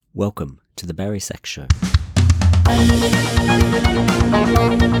Welcome to the Barry Sax Show.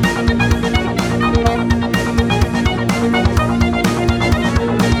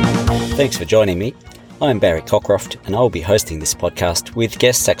 Thanks for joining me. I'm Barry Cockcroft and I'll be hosting this podcast with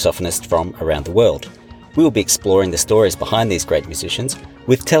guest saxophonists from around the world. We'll be exploring the stories behind these great musicians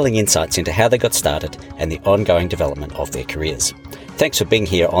with telling insights into how they got started and the ongoing development of their careers. Thanks for being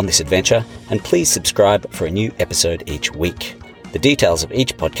here on this adventure and please subscribe for a new episode each week. The details of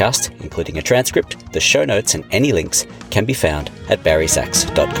each podcast, including a transcript, the show notes and any links can be found at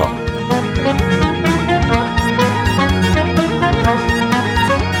barrysax.com.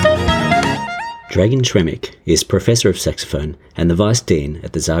 Dragan Sremec is Professor of Saxophone and the Vice Dean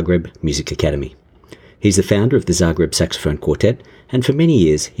at the Zagreb Music Academy. He's the founder of the Zagreb Saxophone Quartet, and for many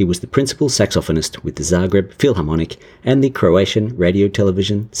years he was the principal saxophonist with the Zagreb Philharmonic and the Croatian Radio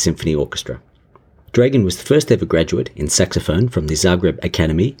Television Symphony Orchestra. Dragan was the first ever graduate in saxophone from the Zagreb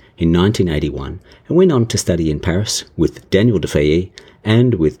Academy in 1981 and went on to study in Paris with Daniel Dufay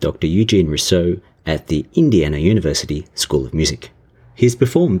and with Dr. Eugene Rousseau at the Indiana University School of Music. He has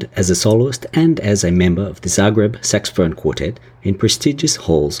performed as a soloist and as a member of the Zagreb Saxophone Quartet in prestigious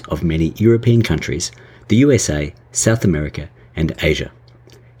halls of many European countries, the USA, South America and Asia.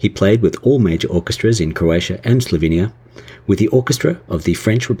 He played with all major orchestras in Croatia and Slovenia, with the orchestra of the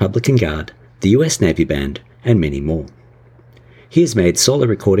French Republican Guard, the US Navy Band, and many more. He has made solo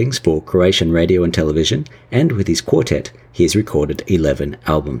recordings for Croatian radio and television, and with his quartet, he has recorded 11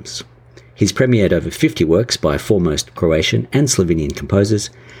 albums. He's premiered over 50 works by foremost Croatian and Slovenian composers,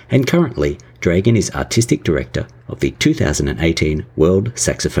 and currently, Dragan is Artistic Director of the 2018 World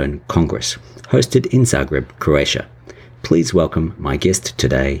Saxophone Congress, hosted in Zagreb, Croatia. Please welcome my guest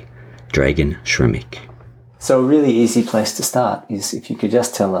today, Dragan Sremec. So a really easy place to start is if you could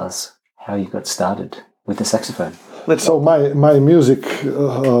just tell us how you got started with the saxophone. My music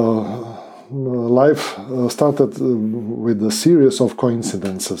life started with a series of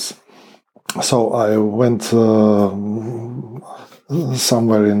coincidences. So I went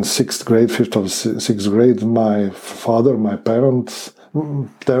somewhere in 6th grade, 5th or 6th grade. My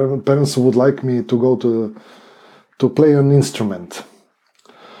parents would like me to go to play an instrument.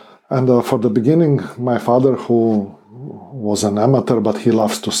 And for the beginning, my father, who was an amateur, but he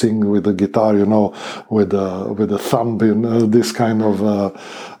loves to sing with the guitar, with a thumb, this kind of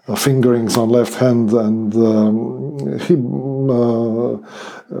fingerings on left hand, and he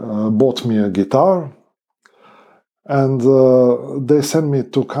bought me a guitar, and they sent me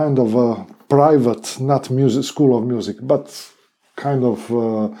to kind of a private, not music school of music, but kind of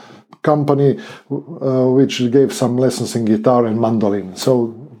company which gave some lessons in guitar and mandolin.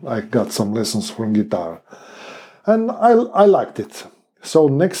 So I got some lessons from guitar. And I liked it. So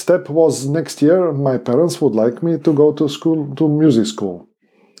next step was next year my parents would like me to go to music school.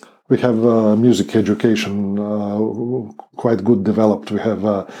 We have music education quite good developed. We have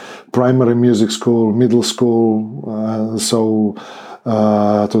primary music school, middle school.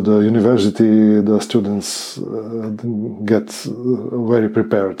 To the university, the students get very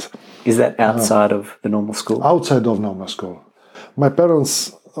prepared. Is that outside of the normal school? Outside of normal school. My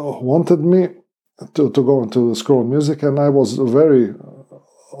parents wanted me to go into the school of music, and I was very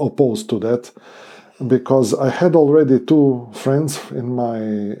opposed to that because I had already 2 friends in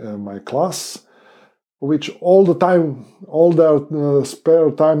my class, which all their spare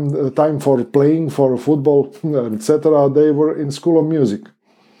time for playing, for football, etc., they were in school of music.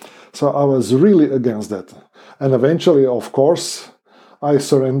 So I was really against that, and eventually, of course, I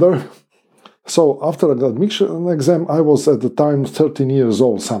surrendered. So after the admission exam, I was at the time 13 years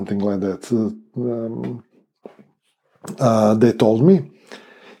old, something like that. They told me,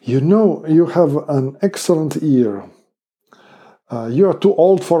 you have an excellent ear. You are too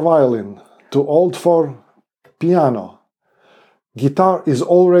old for violin, too old for piano. Guitar is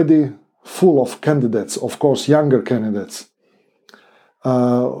already full of candidates, of course, younger candidates.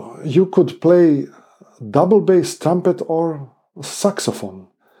 You could play double bass, trumpet, or saxophone.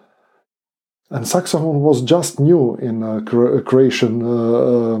 And saxophone was just new in Croatian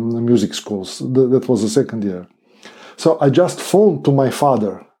music schools. That was the second year. So I just phoned to my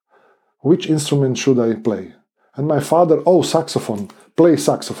father, which instrument should I play? And my father, saxophone, play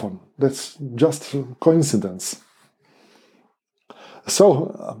saxophone. That's just coincidence.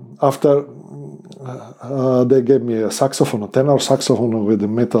 So after they gave me a saxophone, a tenor saxophone with a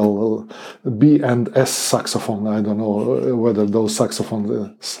metal B and S saxophone. I don't know whether those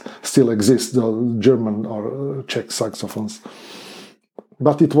saxophones still exist, the German or Czech saxophones.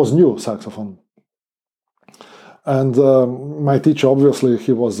 But it was new saxophone. And my teacher, obviously,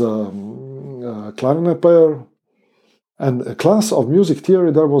 he was a clarinet player. And a class of music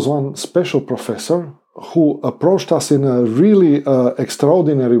theory, there was one special professor who approached us in a really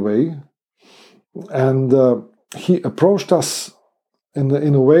extraordinary way. And he approached us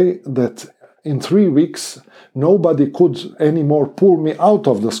in a way that in 3 weeks, nobody could anymore pull me out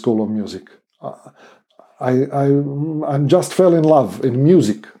of the School of Music. I just fell in love in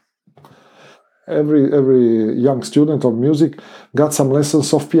music. Every young student of music got some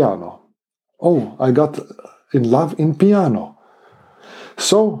lessons of piano. Oh, I got in love in piano.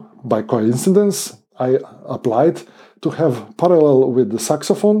 So, by coincidence, I applied to have parallel with the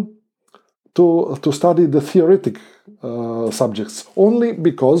saxophone to study the theoretic subjects only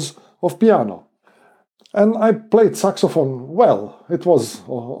because of piano. And I played saxophone well. It was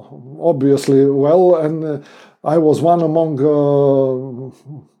obviously well, and I was one among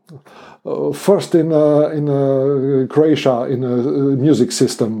first in Croatia in a music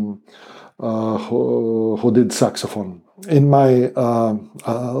system who did saxophone. In my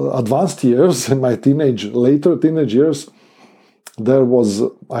advanced years, in my later teenage years,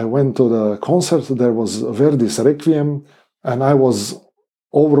 I went to the concert. There was Verdi's Requiem, and I was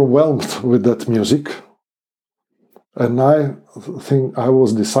overwhelmed with that music. And I think I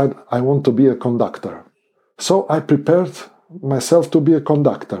want to be a conductor. So I prepared myself to be a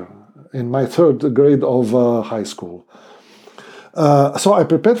conductor in my 3rd grade of high school. So I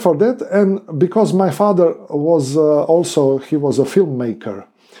prepared for that, and because my father was he was a filmmaker.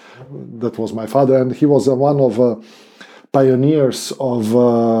 That was my father, and he was one of pioneers of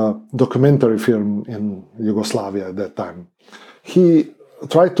documentary film in Yugoslavia at that time. He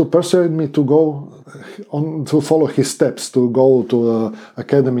tried to persuade me to go on to follow his steps, to go to the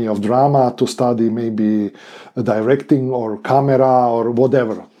Academy of Drama to study maybe directing or camera or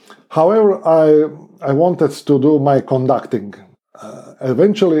whatever. However, I wanted to do my conducting.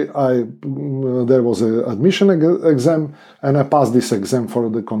 Eventually, there was an admission exam, and I passed this exam for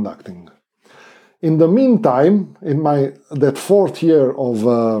the conducting. In the meantime, in that 4th year of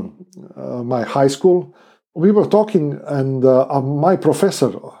my high school, we were talking, and my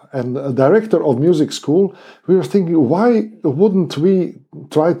professor and director of music school, we were thinking, why wouldn't we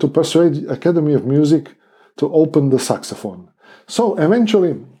try to persuade Academy of Music to open the saxophone? So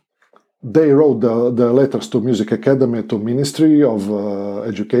eventually, they wrote the letters to Music Academy, to Ministry of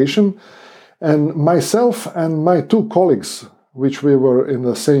Education, and myself and my 2 colleagues, which we were in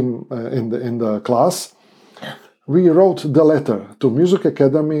the same in the class, we wrote the letter to Music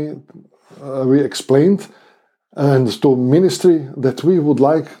Academy. We explained, and to Ministry, that we would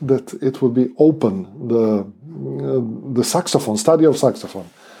like that it would be open, the saxophone, study of saxophone.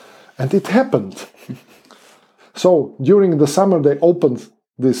 And it happened. So during the summer they opened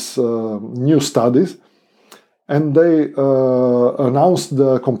this new studies, and they announced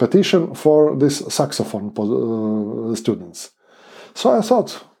the competition for this saxophone students. So I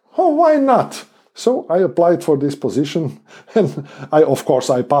thought, oh, why not? So I applied for this position, and I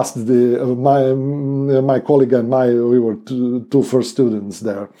passed. My colleague and we were 2 first students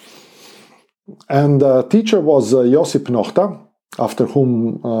there. And the teacher was Josip Nohta, after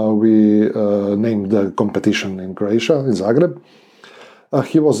whom we named the competition in Croatia, in Zagreb.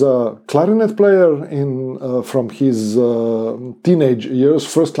 He was a clarinet player from his teenage years,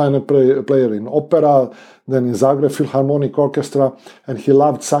 first clarinet player in opera, then in Zagreb Philharmonic Orchestra, and he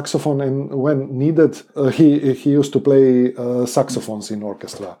loved saxophone, and when needed, he used to play saxophones in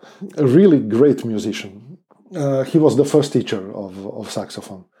orchestra. A really great musician. He was the first teacher of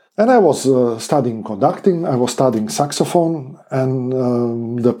saxophone. And I was studying conducting, I was studying saxophone, and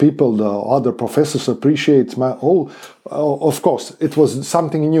the other professors appreciate of course, it was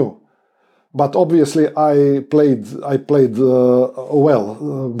something new. But obviously I played well,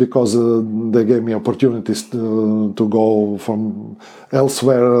 because they gave me opportunities to go from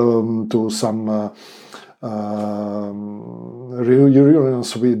elsewhere to some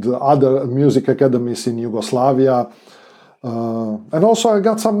reunions with other music academies in Yugoslavia. And also I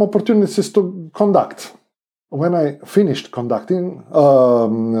got some opportunities to conduct. When I finished conducting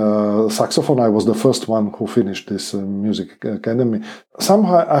saxophone, I was the first one who finished this music academy.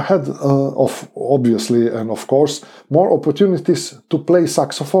 Somehow I had, obviously and of course, more opportunities to play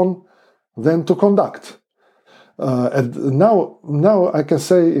saxophone than to conduct. And now I can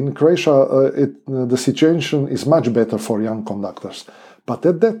say in Croatia the situation is much better for young conductors. But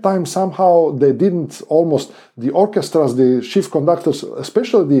at that time, somehow they didn't the orchestras, the chief conductors,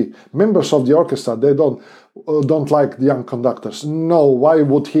 especially the members of the orchestra, they don't like the young conductors. No, why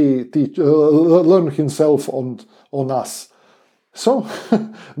would he learn himself on us? So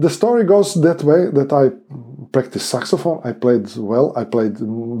the story goes that way, that I practiced saxophone. I played well. I played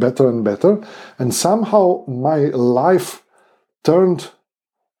better and better. And somehow my life turned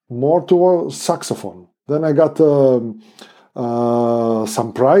more towards saxophone. Then I got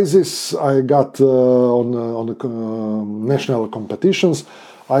some prizes. I got on the national competitions.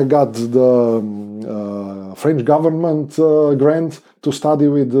 I got the French government grant to study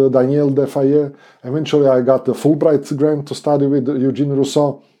with Daniel Defaye. Eventually, I got the Fulbright grant to study with Eugene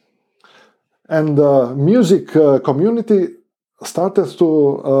Rousseau. And the music community started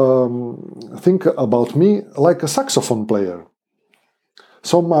to think about me like a saxophone player.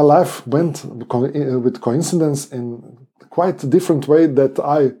 So my life went with coincidence in quite a different way that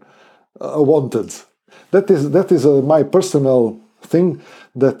I wanted. That is my personal thing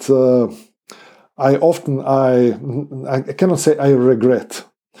that I cannot say I regret,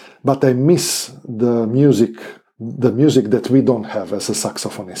 but I miss the music that we don't have as a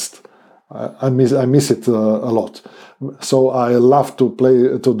saxophonist. I miss it a lot. So I love to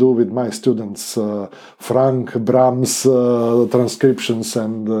do with my students Frank, Brahms transcriptions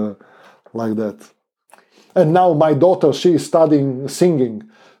and like that. And now my daughter, she is studying singing,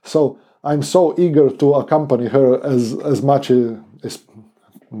 so I'm so eager to accompany her as much as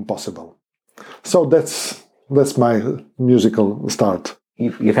possible. So that's my musical start.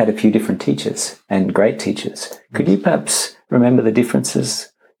 You've had a few different teachers and great teachers. Could you perhaps remember the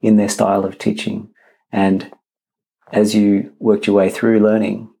differences in their style of teaching? And as you worked your way through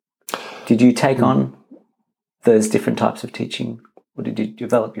learning, did you take on those different types of teaching, or did you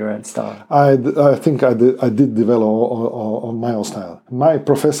develop your own style? I think I did develop on my own style. My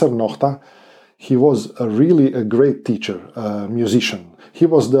professor Nohta, he was really a great teacher, musician. He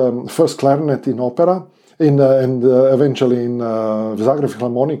was the first clarinet in opera, and eventually in Zagreb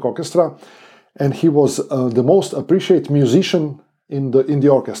Philharmonic Orchestra, and he was the most appreciated musician in the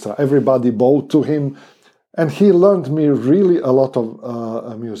orchestra. Everybody bowed to him, and he learned me really a lot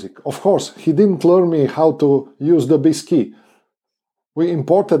of music. Of course, he didn't learn me how to use the bass key. We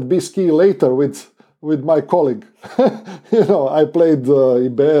imported bass key later with my colleague. I played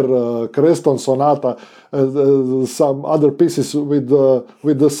Iber, Creston Sonata, some other pieces with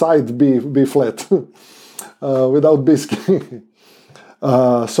the side B flat, without bass key.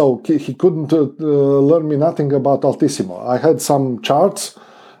 So he couldn't learn me nothing about altissimo. I had some charts,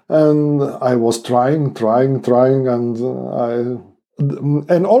 and I was trying,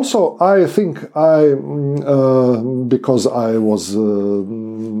 and also I think because I was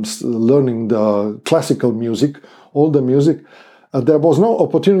learning the classical music, all the music, there was no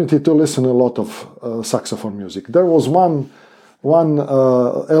opportunity to listen a lot of saxophone music. There was one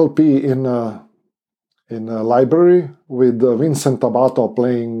LP in a library with Vincent Tabato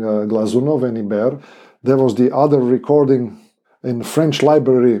playing Glazunov and Iber. There was the other recording in French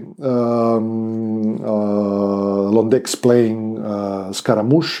library, Londex playing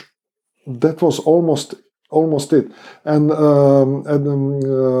Scaramouche. That was almost it. And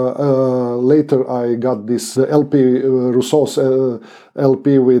later I got this LP, Rousseau's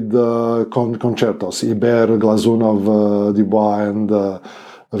LP with concertos, Iber, Glazunov, Dubois, and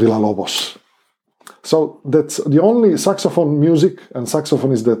Villa-Lobos. So that's the only saxophone music and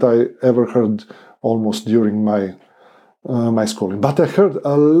saxophonist that I ever heard almost during my schooling. But I heard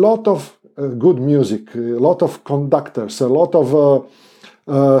a lot of good music, a lot of conductors, a lot of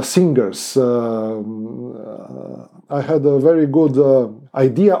singers. I had a very good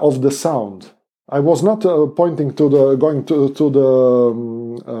idea of the sound. I was not pointing to going to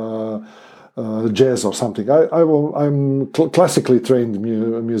the jazz or something. I'm classically trained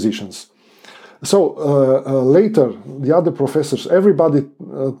musicians. So later, the other professors, everybody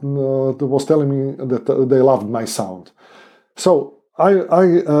was telling me that they loved my sound. So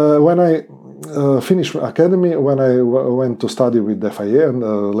when I finished academy, when I went to study with Defaye and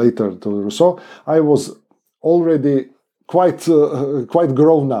later to Rousseau, I was already quite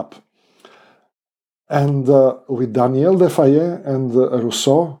grown up. And with Daniel Defaye and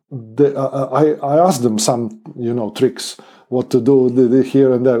Rousseau, I asked them some tricks, what to do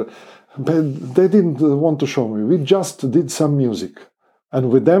here and there. But they didn't want to show me. We just did some music, and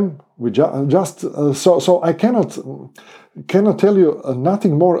with them we just so I cannot tell you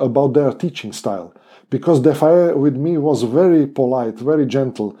nothing more about their teaching style, because Defaye with me was very polite, very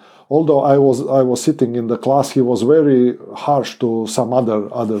gentle. Although I was sitting in the class, he was very harsh to some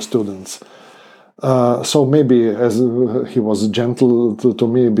other students. So maybe as he was gentle to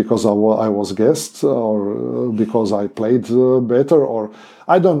me because I was guest, or because I played better, or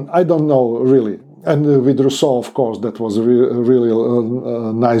I don't know really. And with Rousseau, of course, that was really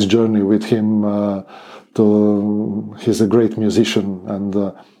a nice journey with him He's a great musician, and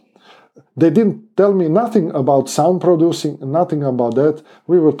they didn't tell me nothing about sound producing, nothing about that.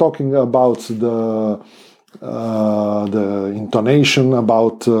 We were talking about the intonation,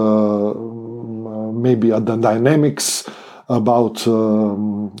 about maybe the dynamics, about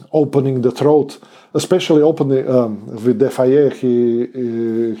opening the throat, especially opening with Defaye.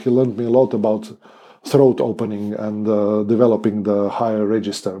 He learned me a lot about throat opening and developing the higher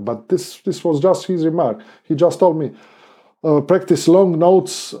register. But this was just his remark. He just told me, practice long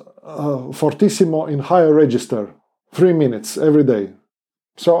notes, fortissimo in higher register, 3 minutes every day.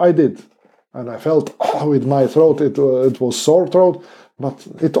 So I did. And I felt with my throat, it was sore throat, but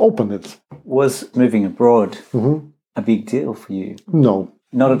it opened it. Was moving abroad a big deal for you? No.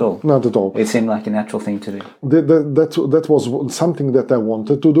 Not at all? Not at all. It seemed like a natural thing to do? That was something that I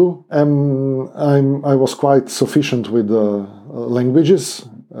wanted to do. I was quite sufficient with languages,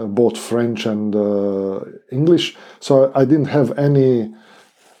 both French and English, so I didn't have any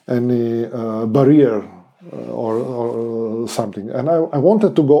barrier or something. And I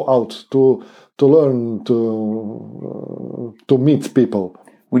wanted to go out to learn, to meet people.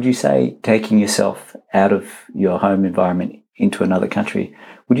 Would you say taking yourself out of your home environment into another country,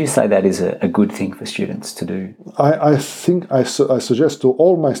 would you say that is a good thing for students to do? I think I suggest to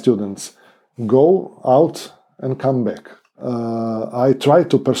all my students, go out and come back. I try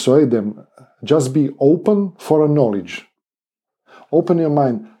to persuade them, just be open for a knowledge. Open your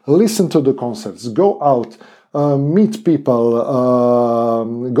mind, listen to the concerts, go out, meet people,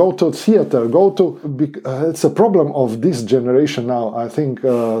 go to theater, it's a problem of this generation now. I think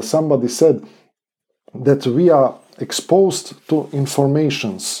somebody said that we are exposed to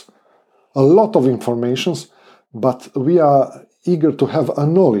informations, a lot of informations, but we are eager to have a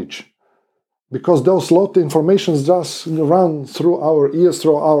knowledge, because those lot of informations just run through our ears,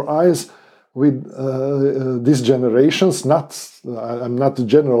 through our eyes with these generations. I'm not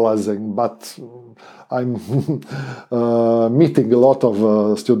generalizing, but I'm meeting a lot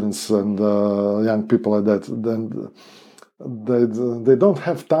of students and young people like that. Then they don't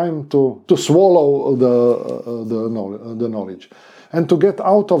have time to swallow the knowledge, and to get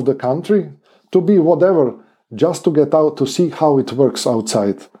out of the country, to be whatever, just to get out to see how it works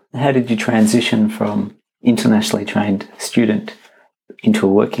outside. How did you transition from internationally trained student into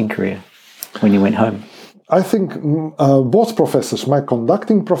a working career when you went home? I think both professors, my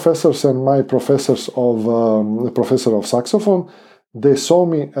conducting professors and my professor of saxophone, they saw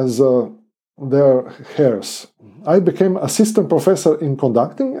me as their heirs. I became assistant professor in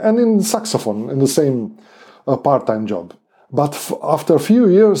conducting and in saxophone in the same part-time job. But after a few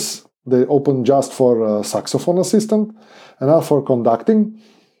years, they opened just for saxophone assistant and now for conducting.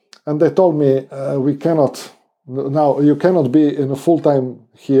 And they told me, you cannot be in a full-time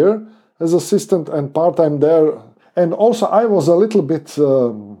here as assistant and part-time there. And also I was a little bit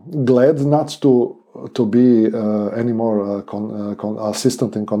glad not to be anymore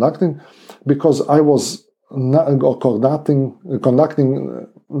assistant in conducting, because I was conducting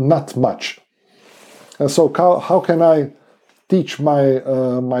not much. And so how can I teach my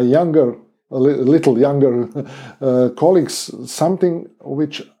little younger colleagues something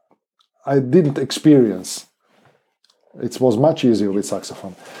which I didn't experience? It was much easier with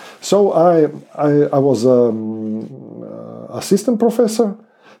saxophone. So I was assistant professor.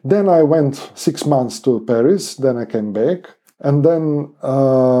 Then I went 6 months to Paris. Then I came back, and then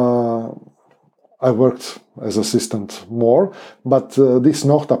I worked as assistant more. But this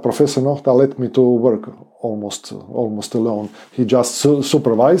Professor Nohta, let me to work almost alone. He just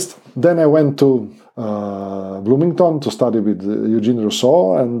supervised. Then I went to Bloomington to study with Eugene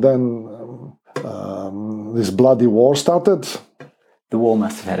Rousseau, and then this bloody war started. The war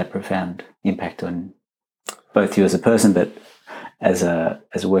must have had a profound impact on both you as a person, but as a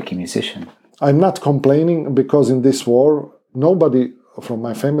working musician. I'm not complaining, because in this war, nobody from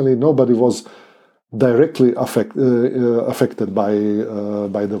my family, nobody was directly affected by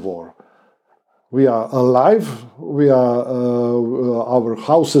the war. We are alive. Our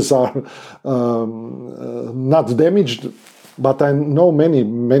houses are not damaged. But I know many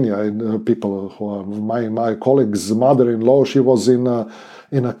people who are my colleague's mother-in-law. She was in a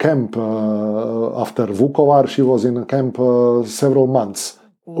camp after Vukovar. She was in a camp several months.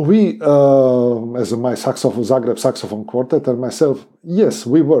 We, as my Zagreb Saxophone Quartet and myself, yes,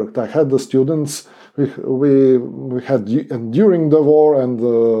 we worked. I had the students. We had, and during the war and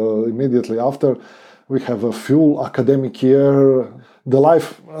immediately after, we have a full academic year. The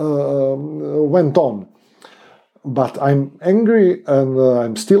life went on. But I'm angry, and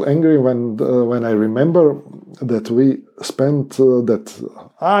I'm still angry when I remember that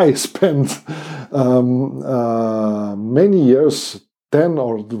I spent many years, 10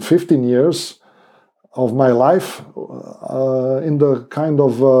 or 15 years of my life in the kind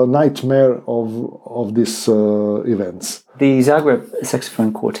of nightmare of these events. The Zagreb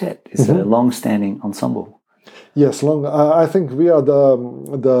Saxophone Quartet is a long-standing ensemble. Yes, I think we are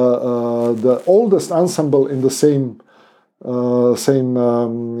the oldest ensemble in the same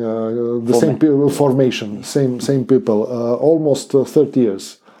formation, same people, almost 30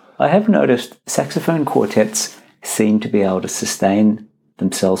 years. I have noticed saxophone quartets seem to be able to sustain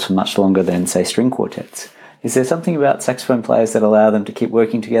themselves for much longer than, say, string quartets. Is there something about saxophone players that allow them to keep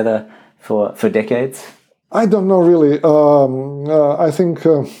working together for decades? I don't know really. I think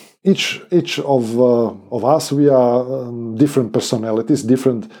each of us, we are different personalities,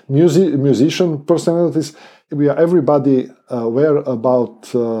 different musician personalities. We are everybody aware about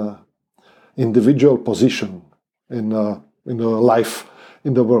individual position in life,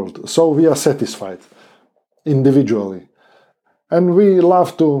 in the world. So we are satisfied individually. And we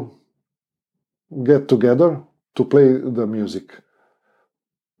love to get together to play the music.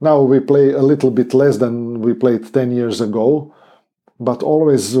 Now we play a little bit less than we played 10 years ago, but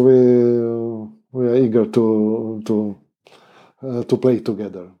always we are eager to play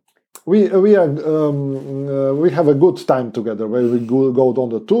together. We have a good time together. When we go on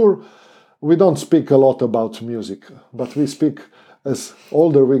the tour, we don't speak a lot about music, but we speak, as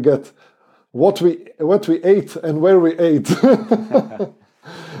older we get, what we ate and where we ate.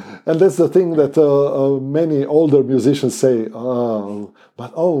 And that's the thing that many older musicians say,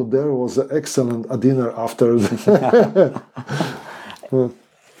 there was an excellent dinner after.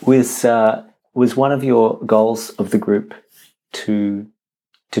 Was one of your goals of the group to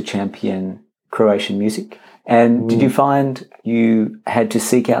champion Croatian music? And did you find you had to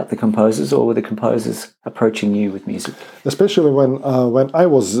seek out the composers, or were the composers approaching you with music? Especially when I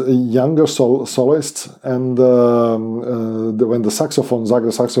was a younger soloist, and when the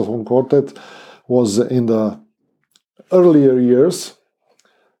Zagreb Saxophone Quartet was in the earlier years,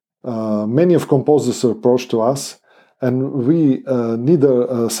 many of composers approached to us, and we neither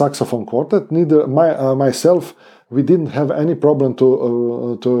a saxophone quartet, neither myself, we didn't have any problem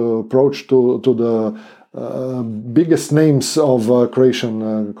to approach to the biggest names of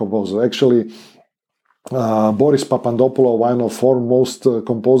Croatian composers. Actually, Boris Papandopoulos, one of foremost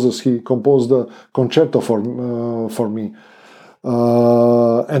composers, he composed a concerto for me,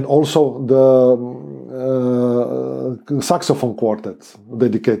 and also the saxophone quartet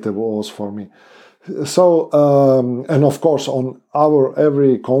dedicated was for me. So, and of course, on our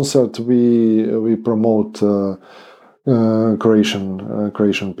every concert we promote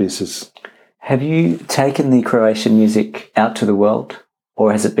Croatian pieces. Have you taken the Croatian music out to the world,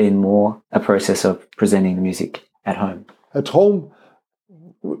 or has it been more a process of presenting the music at home? At home,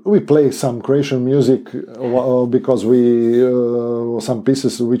 we play some Croatian music because some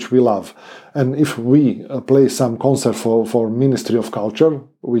pieces which we love, and if we play some concert for Ministry of Culture,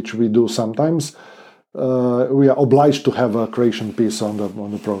 which we do sometimes, we are obliged to have a Croatian piece on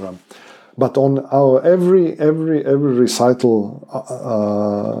the program. But on our every recital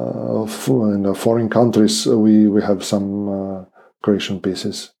in the foreign countries, we have some Croatian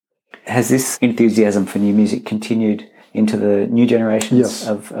pieces. Has this enthusiasm for new music continued into the new generations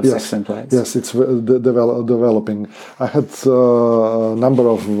of saxophone players? Yes, it's developing. I had a number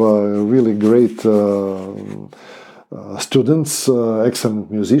of really great students,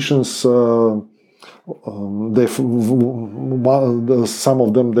 excellent musicians. Some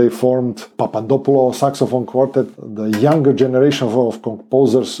of them, they formed Papandopoulos Saxophone Quartet. The younger generation of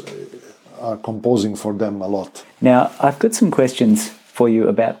composers are composing for them a lot. Now, I've got some questions for you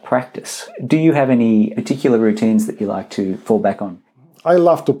about practice. Do you have any particular routines that you like to fall back on? I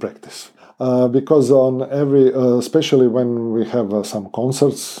love to practice because on especially when we have some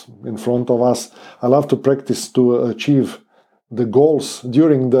concerts in front of us, I love to practice to achieve the goals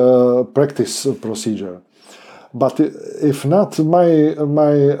during the practice procedure. But if not, my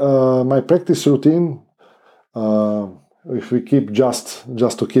practice routine, if we keep just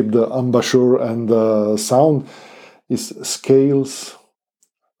to keep the embouchure and the sound, is scales,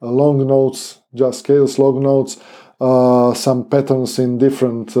 long notes, just scales, long notes, some patterns in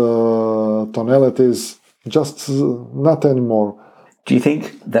different tonalities, just not anymore. Do you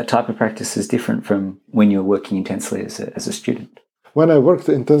think that type of practice is different from when you're working intensely as a student? When I worked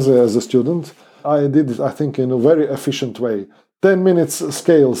intensely as a student, I did it, I think, in a very efficient way. 10 minutes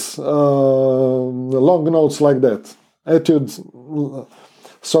scales, long notes like that, etudes,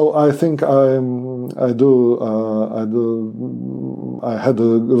 So I think I had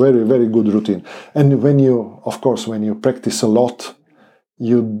a very, very good routine. And when you practice a lot,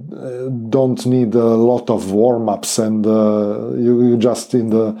 you don't need a lot of warm-ups, and you just in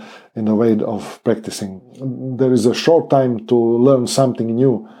the way of practicing. There is a short time to learn something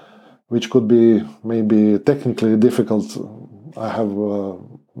new, which could be maybe technically difficult. I have a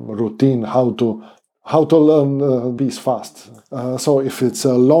routine how to learn these fast. So if it's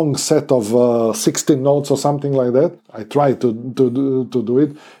a long set of 16 notes or something like that, I try to do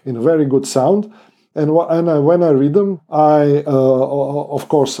it in a very good sound. And when I read them, of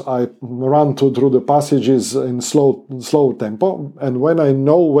course I run through the passages in slow tempo. And when I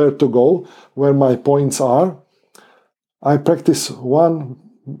know where to go, where my points are, I practice one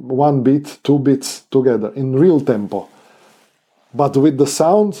beat, 2 beats together in real tempo, but with the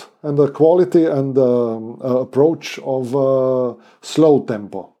sound and the quality and the approach of slow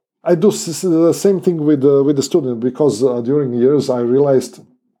tempo. I do the same thing with the student, because during years I realized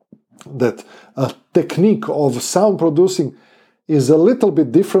that a technique of sound producing is a little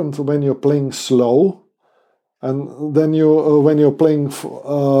bit different when you're playing slow and then when you're playing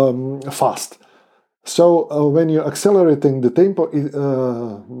fast. So when you're accelerating the tempo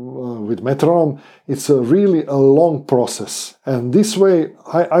with metronome, it's really a long process. And this way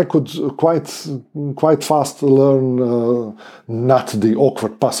I could quite fast learn not the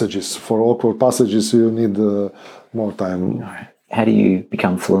awkward passages. For awkward passages you need more time. How do you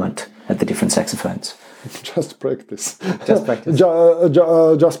become fluent at the different saxophones? Just practice. Just practice.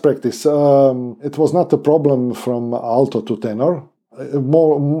 Just practice. It was not a problem from alto to tenor.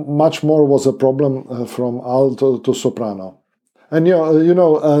 Much more was a problem from alto to soprano. And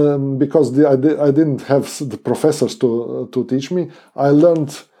because I didn't have the professors to teach me, I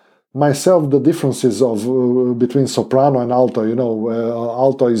learned myself the differences of between soprano and alto.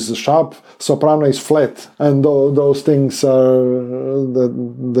 Alto is sharp, soprano is flat, and those things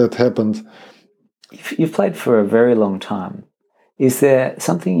that happened. You've played for a very long time. Is there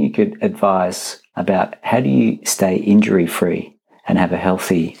something you could advise about how do you stay injury-free and have a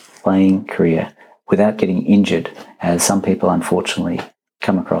healthy playing career without getting injured, as some people unfortunately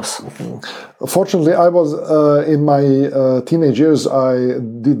come across? Fortunately, I was in my teenage years. I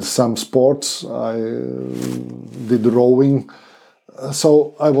did some sports. I did rowing,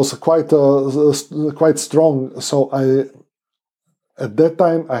 so I was quite strong. So at that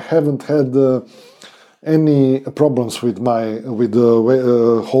time I haven't had any problems with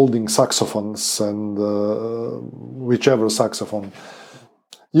holding saxophones and whichever saxophone.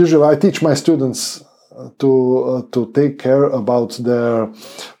 Usually, I teach my students to take care about their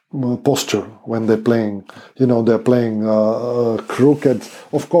posture when they're playing. They're playing crooked.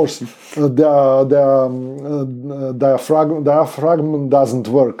 Of course, their diaphragm doesn't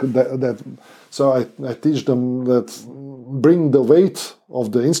work. So I teach them that bring the weight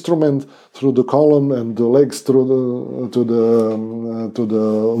of the instrument through the column and the legs through to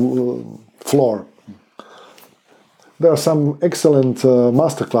the floor. There are some excellent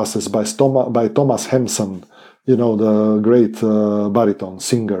master classes by Thomas Hempson, the great baritone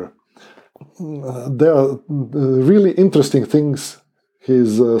singer. There are really interesting things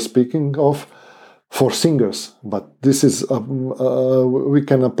he's speaking of for singers, but this is we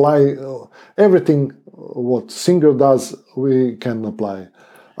can apply everything what singer does. We can apply.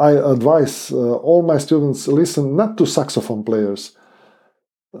 I advise all my students listen not to saxophone players.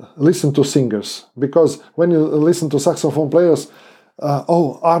 Listen to singers, because when you listen to saxophone players,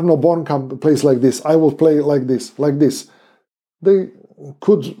 Arno Bornkamp plays like this, I will play like this. They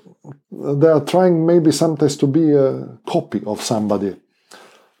are trying maybe sometimes to be a copy of somebody.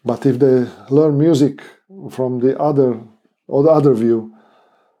 But if they learn music from the other view,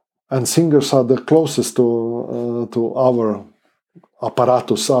 and singers are the closest to our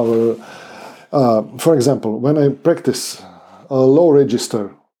apparatus, for example, when I practice a low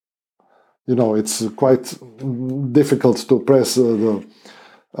register, it's quite difficult to press and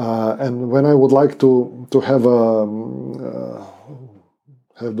when I would like to have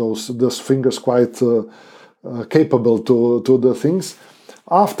those fingers quite capable to do the things,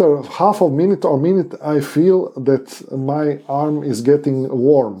 after half a minute or minute, I feel that my arm is getting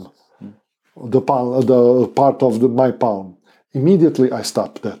warm, the part of my palm. Immediately I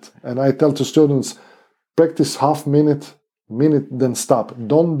stop that, and I tell to students, practice half minute, then stop.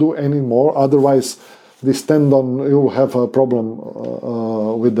 Don't do any more, otherwise this tendon, you'll have a problem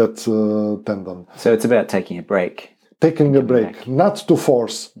with that tendon. So it's about taking a break. Taking a break, not to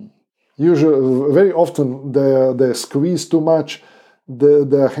force. Usually, very often they squeeze too much,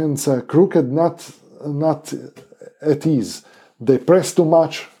 their hands are crooked, not at ease. they press too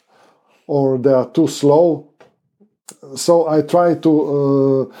much or they are too slow. So I try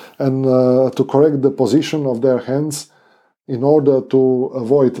to to correct the position of their hands in order to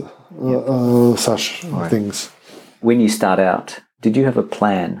avoid such things. When you start out, did you have a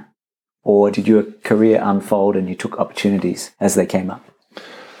plan, or did your career unfold and you took opportunities as they came up?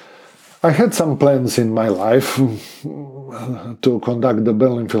 I had some plans in my life to conduct the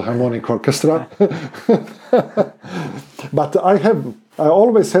Berlin Philharmonic Orchestra, but I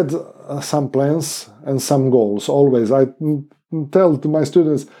always had some plans and some goals. Always, I tell to my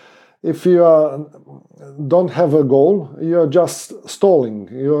students, if you don't have a goal, you are just stalling.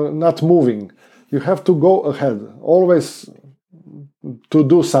 You are not moving. You have to go ahead. Always to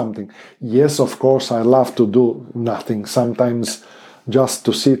do something. Yes, of course, I love to do nothing. Sometimes just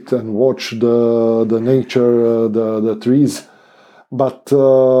to sit and watch the nature, the trees. But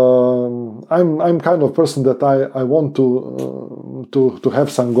I'm kind of person that I want to have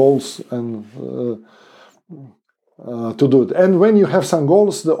some goals and to do it. And when you have some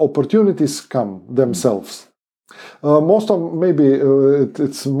goals, the opportunities come themselves. Most of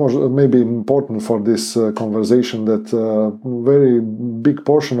it's more maybe important for this conversation that very big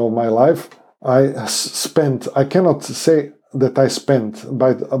portion of my life I spent. I cannot say that I spent,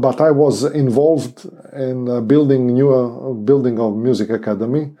 but I was involved in building of Music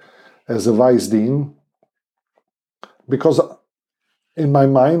Academy as a vice dean, because in my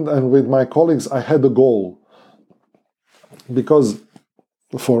mind and with my colleagues I had a goal. Because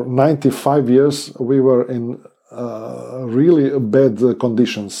for 95 years we were in really bad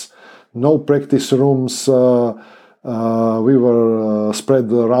conditions. No practice rooms. We were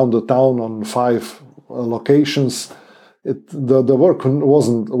spread around the town on 5 locations. The work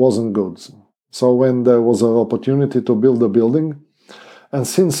wasn't good. So when there was an opportunity to build a building, and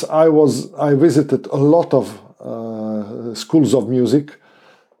since I visited a lot of schools of music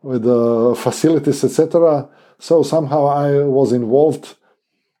with facilities, etc. So somehow I was involved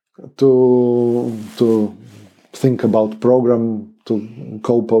to think about program, to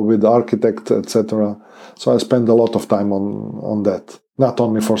cope with architect, etc. So I spent a lot of time on that, not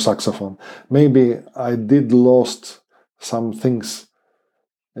only for saxophone. Maybe I did lost some things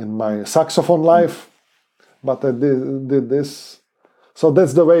in my saxophone life, but I did this. So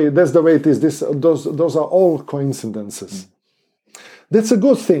that's the way it is. Those are all coincidences. That's a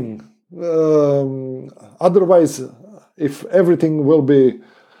good thing. Otherwise, if everything will be,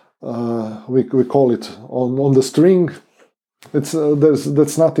 we call it on the string, that's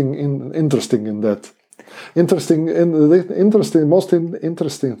nothing interesting in that. Most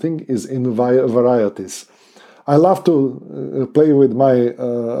interesting thing is in varieties. I love to play with my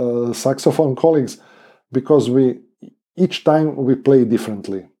saxophone colleagues because each time we play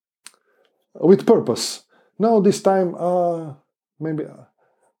differently, with purpose. No, this time maybe.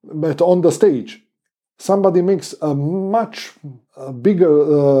 But on the stage, somebody makes a much bigger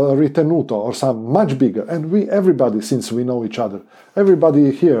ritenuto or some much bigger, and everybody, since we know each other, everybody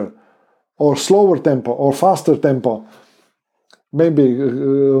here, or slower tempo or faster tempo. Maybe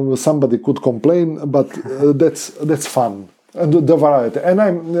somebody could complain, but that's fun and the variety. And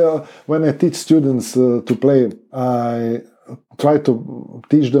when I teach students to play, I try to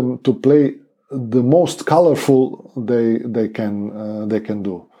teach them to play the most colorful they can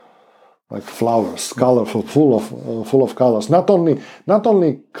do. Like flowers, colorful, full of colors. Not only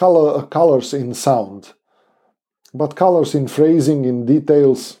colors in sound, but colors in phrasing, in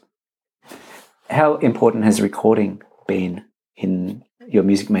details. How important has recording been in your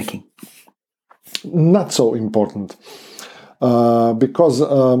music making? Not so important, because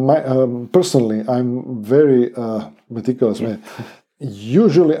personally I'm very meticulous.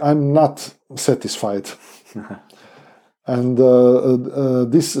 Usually I'm not satisfied. And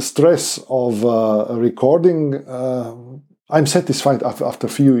this stress of recording, I'm satisfied after a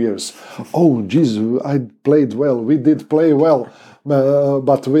few years. Oh, geez, I played well. We did play well,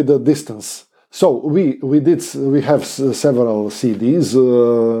 but with a distance. So we have several CDs.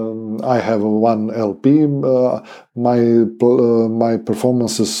 I have one LP. My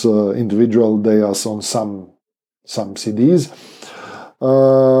performances individual, they are on some CDs.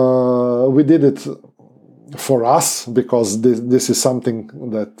 We did it for us, because this is something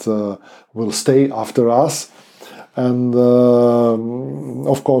that will stay after us, and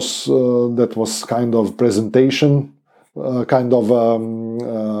of course that was kind of presentation, kind of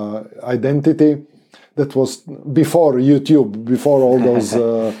identity. That was before YouTube, before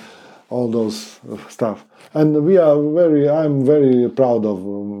all those stuff. And I'm very proud of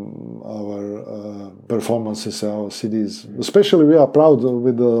our performances, our CDs. Especially we are proud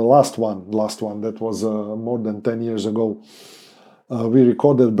with the last one that was more than 10 years ago. we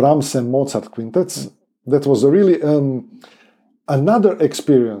recorded Brahms and Mozart quintets. That was really another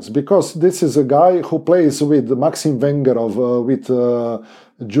experience, because this is a guy who plays with Maxim Vengerov, with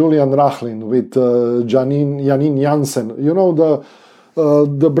Julian Rachlin, with Janine Jansen. You know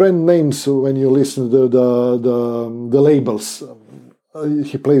the brand names when you listen to the labels.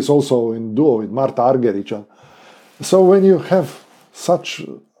 He plays also in duo with Marta Argerich. So when you have such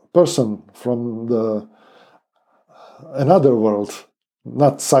person from another world,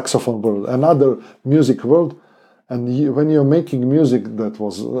 not saxophone world, another music world, and when you're making music, that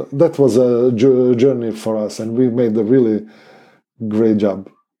was a journey for us, and we made a really great job.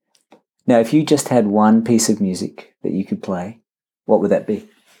 Now, if you just had one piece of music that you could play, what would that be?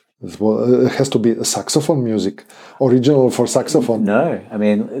 It has to be a saxophone music, original for saxophone. No, I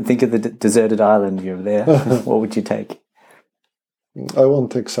mean, think of the deserted island you're there. What would you take? I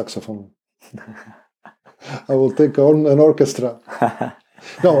won't take saxophone. I will take an orchestra.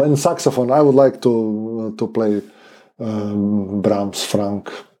 No, in saxophone, I would like to play Brahms,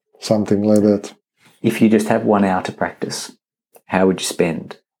 Frank, something like that. If you just have 1 hour to practice, how would you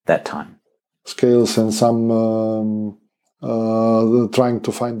spend that time? Scales and some trying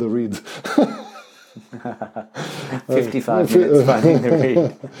to find the reed. 55 minutes finding the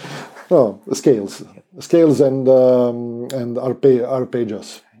reed. No, scales and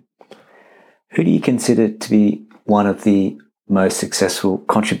arpeggios. Who do you consider to be one of the most successful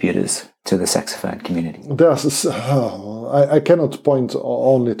contributors to the saxophone community? I cannot point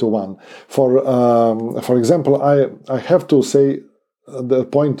only to one. For example, I have to say the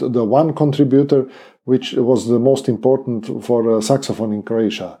one contributor which was the most important for saxophone in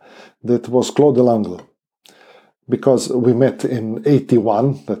Croatia. That was Claude Delangle. Because we met in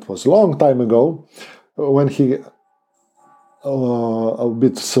 81, that was a long time ago, when he,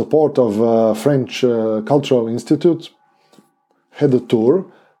 with support of French Cultural Institute, had a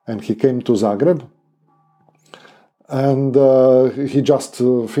tour, and he came to Zagreb, and he just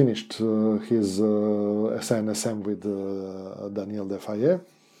finished his SNSM with Daniel Defayet.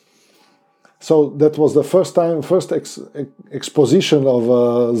 So that was the first exposition of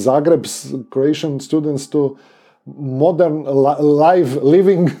Zagreb's Croatian students to modern live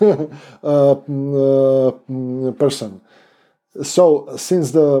living person. So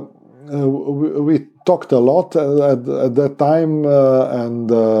since we talked a lot at that time, and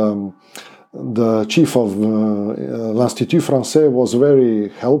the chief of l'Institut Français was very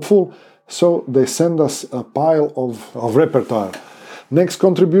helpful, so they sent us a pile of repertoire. Next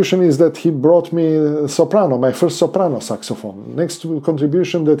contribution is that he brought me soprano, my first soprano saxophone. Next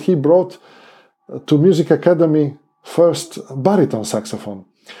contribution that he brought to Music Academy first baritone saxophone.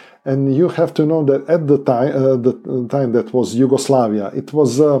 And you have to know that at the time that was Yugoslavia, it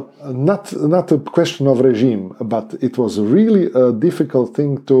was not a question of regime, but it was really a difficult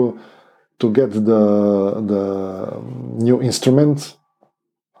thing to get the new instrument,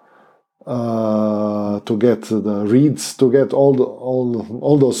 to get the reeds, to get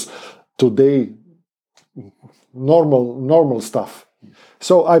all those today normal stuff.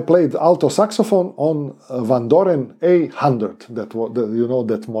 So I played alto saxophone on Van Doren A100. That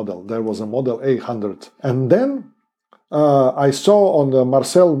model. There was a model A100. And then I saw on the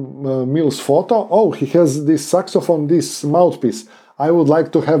Marcel Mills photo, oh, he has this saxophone, this mouthpiece. I would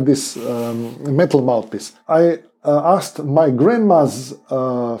like to have this metal mouthpiece. I asked my grandma's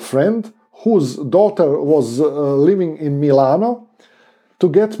friend, whose daughter was living in Milano, to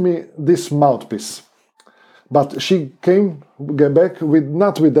get me this mouthpiece. But she came back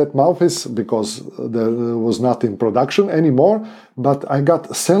not with that mouthpiece, because there was not in production anymore, but I got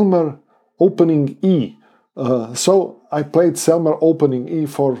Selmer opening E. So I played Selmer opening E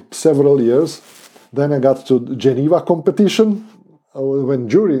for several years. Then I got to Geneva competition. When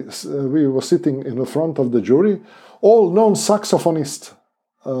we were sitting in the front of the jury, all non-saxophonists,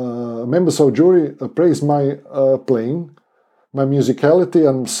 members of jury, praised my playing, my musicality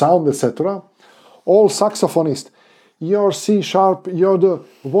and sound, etc. All saxophonists, your C sharp,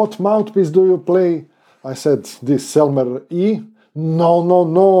 what mouthpiece do you play? I said, this Selmer E.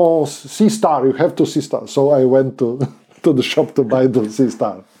 No, C star, you have to C star. So I went to the shop to buy the C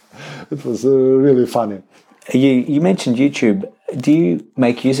star. It was really funny. You mentioned YouTube. Do you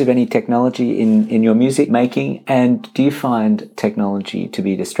make use of any technology in your music making, and do you find technology to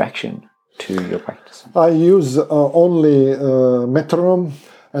be a distraction to your practice? I use only metronome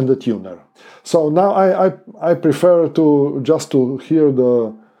and the tuner. So now I prefer to hear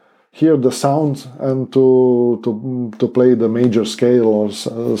the sound and to play the major scale or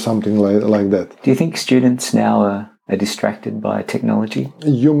something like that. Do you think students now are are distracted by technology?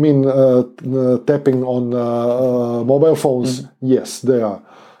 You mean tapping on mobile phones? Yes, they are.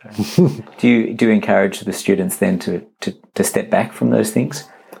 Do you encourage the students then to step back from those things?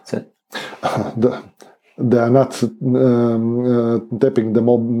 So They are not tapping the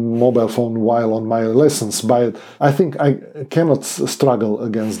mobile phone while on my lessons, but I think I cannot struggle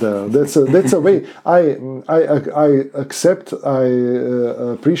against that. That's a way I accept. I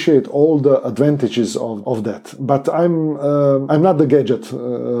appreciate all the advantages of that. But I'm not the gadget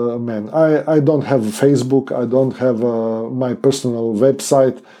man. I don't have Facebook. I don't have my personal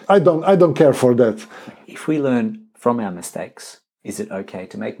website. I don't care for that. if we learn from our mistakes, is it okay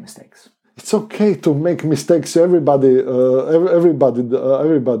to make mistakes? It's okay to make mistakes. Everybody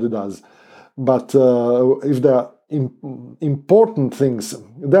does. But if there are important things,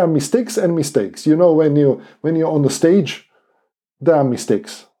 there are mistakes and mistakes. You know, when you're on the stage, there are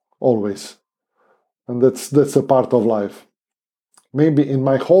mistakes always, and that's a part of life. Maybe in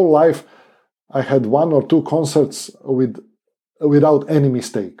my whole life, I had 1 or 2 concerts without any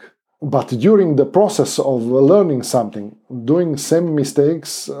mistake. But during the process of learning something, doing same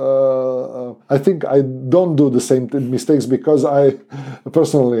mistakes, I think I don't do the same mistakes because I'm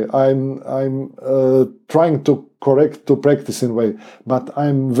trying to practice in a way. But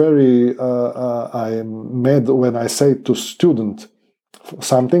I'm mad when I say to student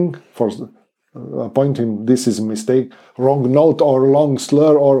something for pointing, this is a mistake, wrong note or long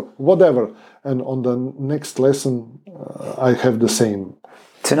slur or whatever, and on the next lesson I have the same.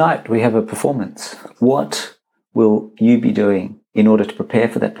 Tonight we have a performance. What will you be doing in order to prepare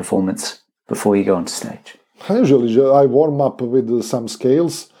for that performance before you go on stage? Usually I warm up with some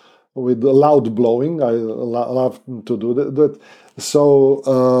scales, with loud blowing. I love to do that. So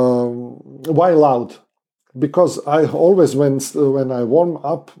why loud? Because I always, when I warm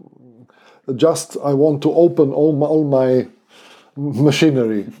up, I want to open all my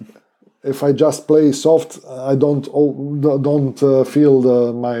machinery. If I just play soft, I don't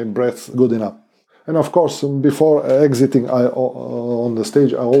feel my breath good enough. And of course, before exiting on the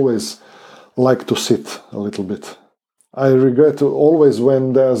stage, I always like to sit a little bit. I regret always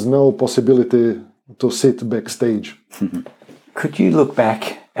when there's no possibility to sit backstage. Could you look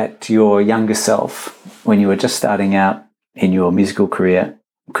back at your younger self when you were just starting out in your musical career?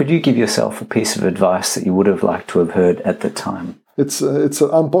 Could you give yourself a piece of advice that you would have liked to have heard at the time? It's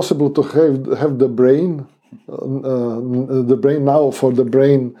impossible to have the brain now for the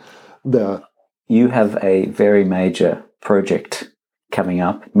brain there. You have a very major project coming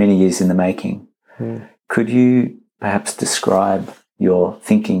up, many years in the making. Could you perhaps describe your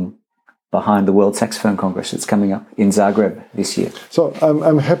thinking behind the World Saxophone Congress that's coming up in Zagreb this year? So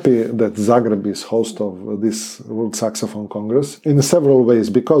I'm happy that Zagreb is host of this World Saxophone Congress in several ways,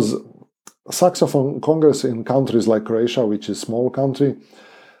 because Saxophone Congress in countries like Croatia, which is a small country,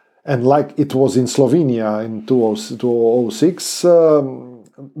 and like it was in Slovenia in 2006,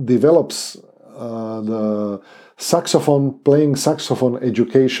 develops the playing saxophone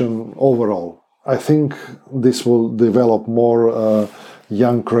education overall. I think this will develop more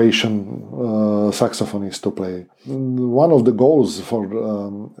young Croatian saxophonists to play. One of the goals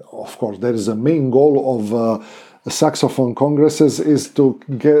of course, there is a main goal of saxophone congresses is to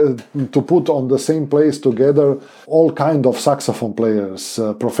put on the same place together all kind of saxophone players,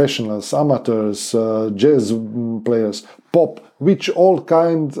 professionals, amateurs, jazz players, pop, with all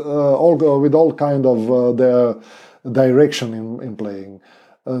kind of their direction in playing.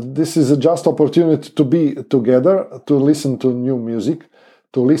 This is a just opportunity to be together, to listen to new music,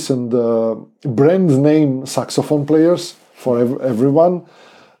 to listen the brand name saxophone players for everyone.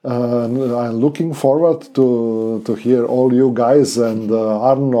 I'm looking forward to hear all you guys and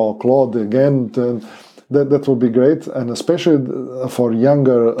Arno, Claude again. That will be great, and especially for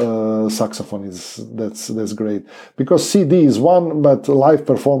younger saxophonists, that's great. Because CD is one, but live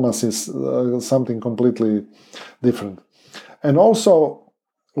performance is something completely different. And also,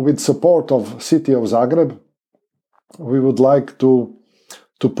 with support of City of Zagreb, we would like to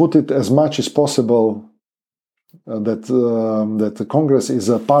put it as much as possible that the Congress is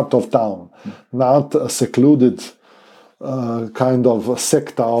a part of town, not a secluded kind of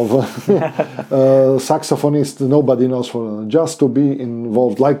secta of saxophonists nobody knows for. Just to be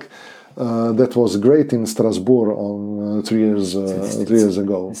involved, like that was great in Strasbourg on 3 years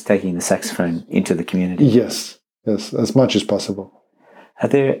ago. It's taking the saxophone into the community. Yes, as much as possible. Are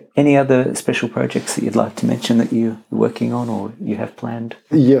there any other special projects that you'd like to mention that you're working on or you have planned?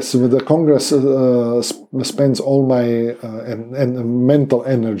 Yes, the Congress spends all my mental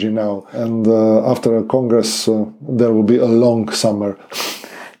energy now. And after a Congress, there will be a long summer.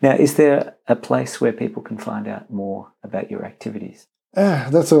 Now, is there a place where people can find out more about your activities?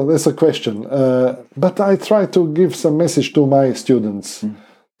 That's a question. But I try to give some message to my students,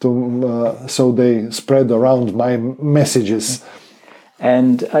 so they spread around my messages.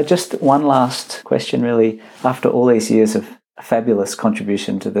 And just one last question, really. After all these years of fabulous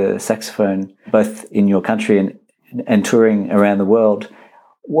contribution to the saxophone, both in your country and touring around the world,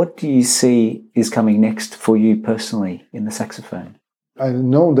 what do you see is coming next for you personally in the saxophone? I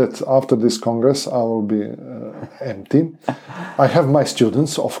know that after this Congress I will be empty. I have my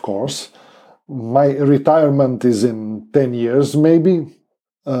students, of course. My retirement is in 10 years maybe.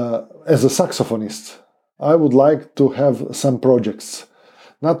 As a saxophonist, I would like to have some projects.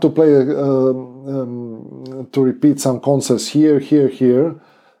 Not to play, to repeat some concerts here,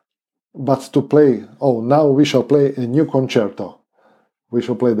 but to play, now we shall play a new concerto. We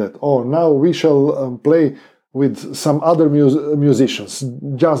shall play that. Now we shall play with some other musicians.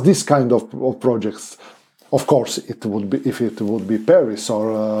 Just this kind of projects. Of course, it would be, if it would be Paris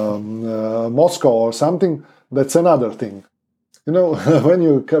or Moscow or something, that's another thing. You know, when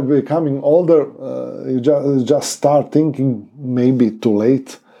you're becoming older, you just start thinking, maybe too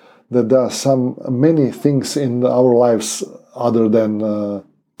late, that there are many things in our lives other than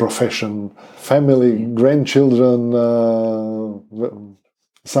profession, family, grandchildren,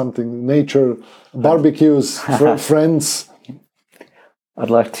 something, nature, barbecues, friends. I'd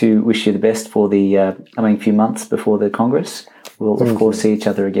like to wish you the best for the coming few months before the Congress. We'll, of course, see each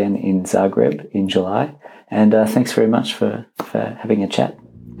other again in Zagreb in July. And thanks very much for having a chat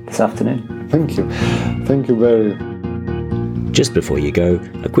this afternoon. Thank you. Thank you very much. Just before you go,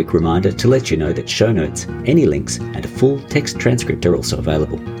 a quick reminder to let you know that show notes, any links, and a full text transcript are also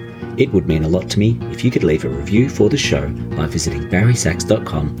available. It would mean a lot to me if you could leave a review for the show by visiting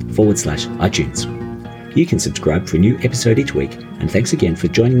barrysax.com/iTunes. You can subscribe for a new episode each week, and thanks again for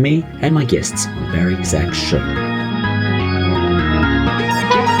joining me and my guests on Barry Sax Show.